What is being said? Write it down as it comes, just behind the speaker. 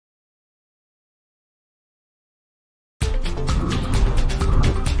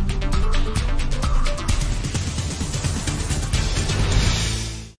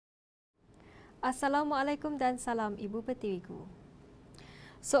Assalamualaikum dan salam Ibu Pertiwiku.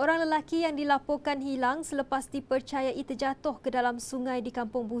 Seorang lelaki yang dilaporkan hilang selepas dipercayai terjatuh ke dalam sungai di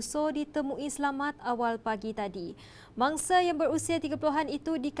Kampung Buso ditemui selamat awal pagi tadi. Mangsa yang berusia 30-an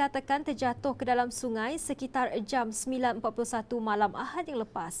itu dikatakan terjatuh ke dalam sungai sekitar jam 9.41 malam Ahad yang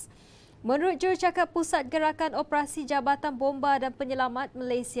lepas. Menurut Jurucakap Pusat Gerakan Operasi Jabatan Bomba dan Penyelamat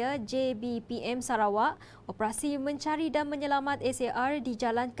Malaysia JBPM Sarawak, operasi mencari dan menyelamat SAR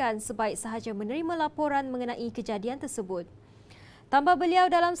dijalankan sebaik sahaja menerima laporan mengenai kejadian tersebut. Tambah beliau,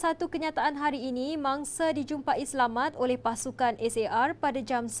 dalam satu kenyataan hari ini, mangsa dijumpai selamat oleh pasukan SAR pada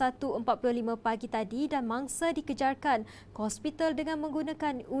jam 1.45 pagi tadi dan mangsa dikejarkan ke hospital dengan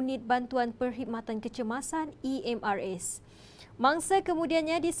menggunakan unit bantuan perkhidmatan kecemasan EMRS. Mangsa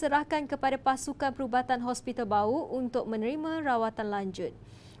kemudiannya diserahkan kepada pasukan perubatan Hospital Bau untuk menerima rawatan lanjut.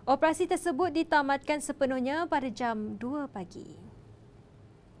 Operasi tersebut ditamatkan sepenuhnya pada jam 2 pagi.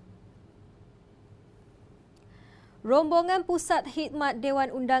 Rombongan Pusat Khidmat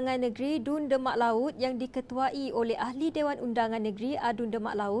Dewan Undangan Negeri Dun Demak LAUT yang diketuai oleh Ahli Dewan Undangan Negeri Adun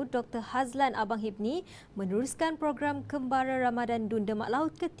Demak LAUT Dr. Hazlan Abang Hibni meneruskan program Kembara Ramadan Dun Demak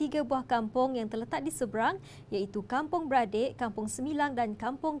LAUT ke 3 buah kampung yang terletak di seberang, iaitu Kampung Beradik, Kampung Semilang dan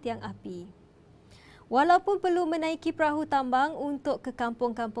Kampung Tiang Api. Walaupun perlu menaiki perahu tambang untuk ke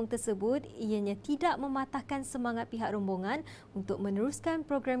kampung-kampung tersebut, ianya tidak mematahkan semangat pihak rombongan untuk meneruskan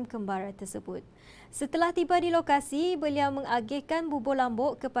program kembara tersebut. Setelah tiba di lokasi, beliau mengagihkan bubur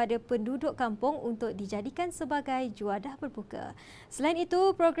lambuk kepada penduduk kampung untuk dijadikan sebagai juadah berbuka. Selain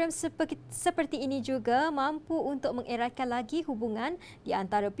itu, program seperti ini juga mampu untuk mengeratkan lagi hubungan di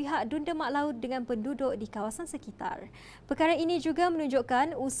antara pihak Dun Demak LAUT dengan penduduk di kawasan sekitar. Perkara ini juga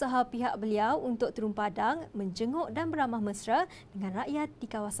menunjukkan usaha pihak beliau untuk terus padang, menjenguk dan beramah mesra dengan rakyat di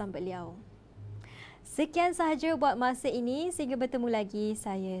kawasan beliau. Sekian sahaja buat masa ini. Sehingga bertemu lagi,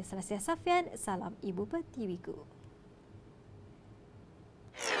 saya Selasiah Safian. Salam Ibu Pertiwiku.